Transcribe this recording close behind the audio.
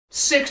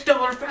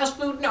$6 fast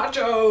food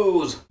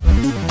nachos!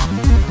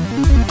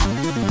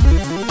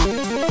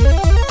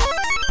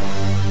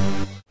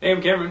 Hey,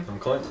 I'm Cameron. I'm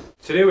Clint.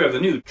 Today we have the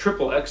new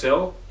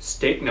XXL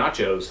steak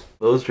nachos.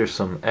 Those are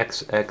some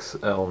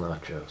XXL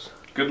nachos.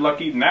 Good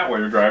luck eating that while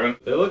you're driving.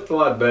 They looked a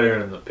lot better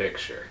in the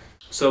picture.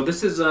 So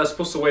this is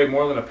supposed to weigh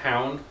more than a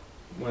pound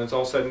when it's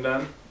all said and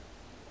done.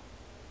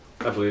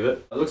 I believe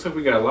it. It looks like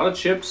we got a lot of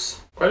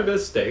chips, Quite a bit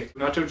of steak.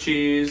 nacho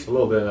cheese, A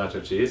little bit of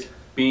nacho cheese.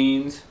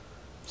 beans,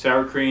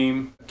 sour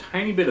cream, a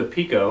tiny bit of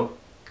pico,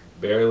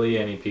 Barely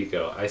any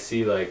pico. I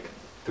see like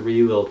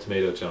 3 little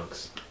tomato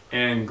chunks.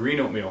 and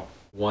green oatmeal.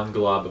 1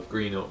 glob of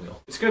green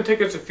oatmeal. It's gonna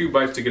take us a few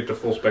bites to get the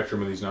full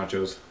spectrum of these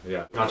nachos.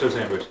 Yeah. Nacho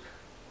sandwich.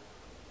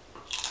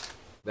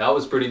 That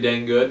was pretty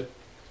dang good,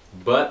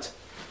 but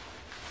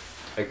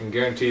I can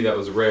guarantee that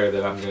was rare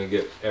that I'm gonna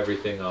get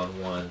everything on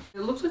one.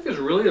 It looks like there's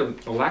really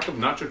a lack of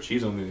nacho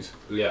cheese on these.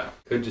 Yeah.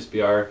 Could just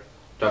be our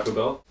Taco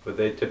Bell, but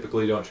they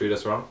typically don't treat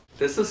us wrong.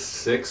 This is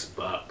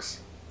 $6.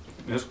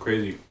 That's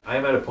crazy. I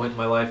am at a point in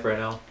my life right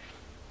now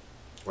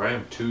where I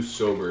am too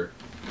sober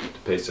to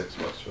pay $6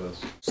 for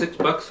this.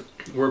 $6,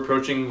 we're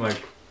approaching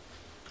like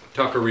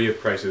taqueria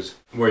prices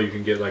where you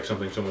can get like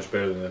something so much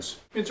better than this.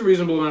 It's a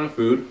reasonable amount of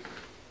food.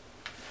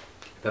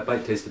 That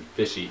bite tasted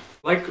fishy.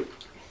 Like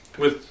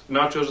with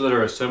nachos that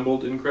are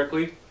assembled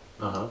incorrectly,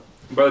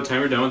 by the time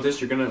you're done with this,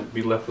 you're gonna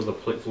be left with a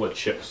plate full of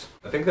chips.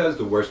 I think that is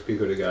the worst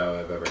pico de gallo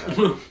I've ever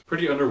had.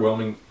 Pretty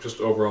underwhelming just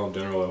overall in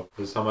general though.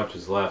 This is how much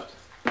is left.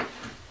 I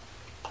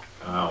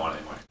don't want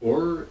any more.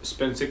 Or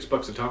spend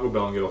 $6 at Taco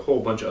Bell and get a whole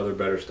bunch of other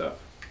better stuff.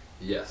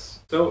 Yes.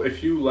 So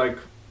if you like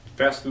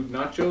fast food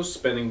nachos,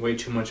 spending way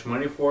too much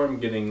money for them,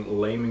 getting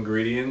lame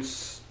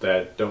ingredients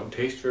that don't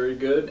taste very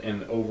good,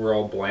 and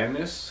overall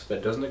blandness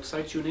that doesn't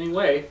excite you in any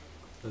way,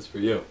 That's for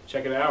you.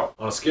 check it out.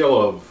 On a scale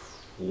of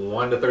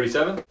 1 to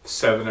 37?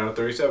 7 out of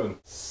 37.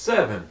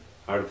 7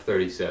 out of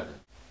 37.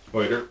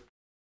 Later.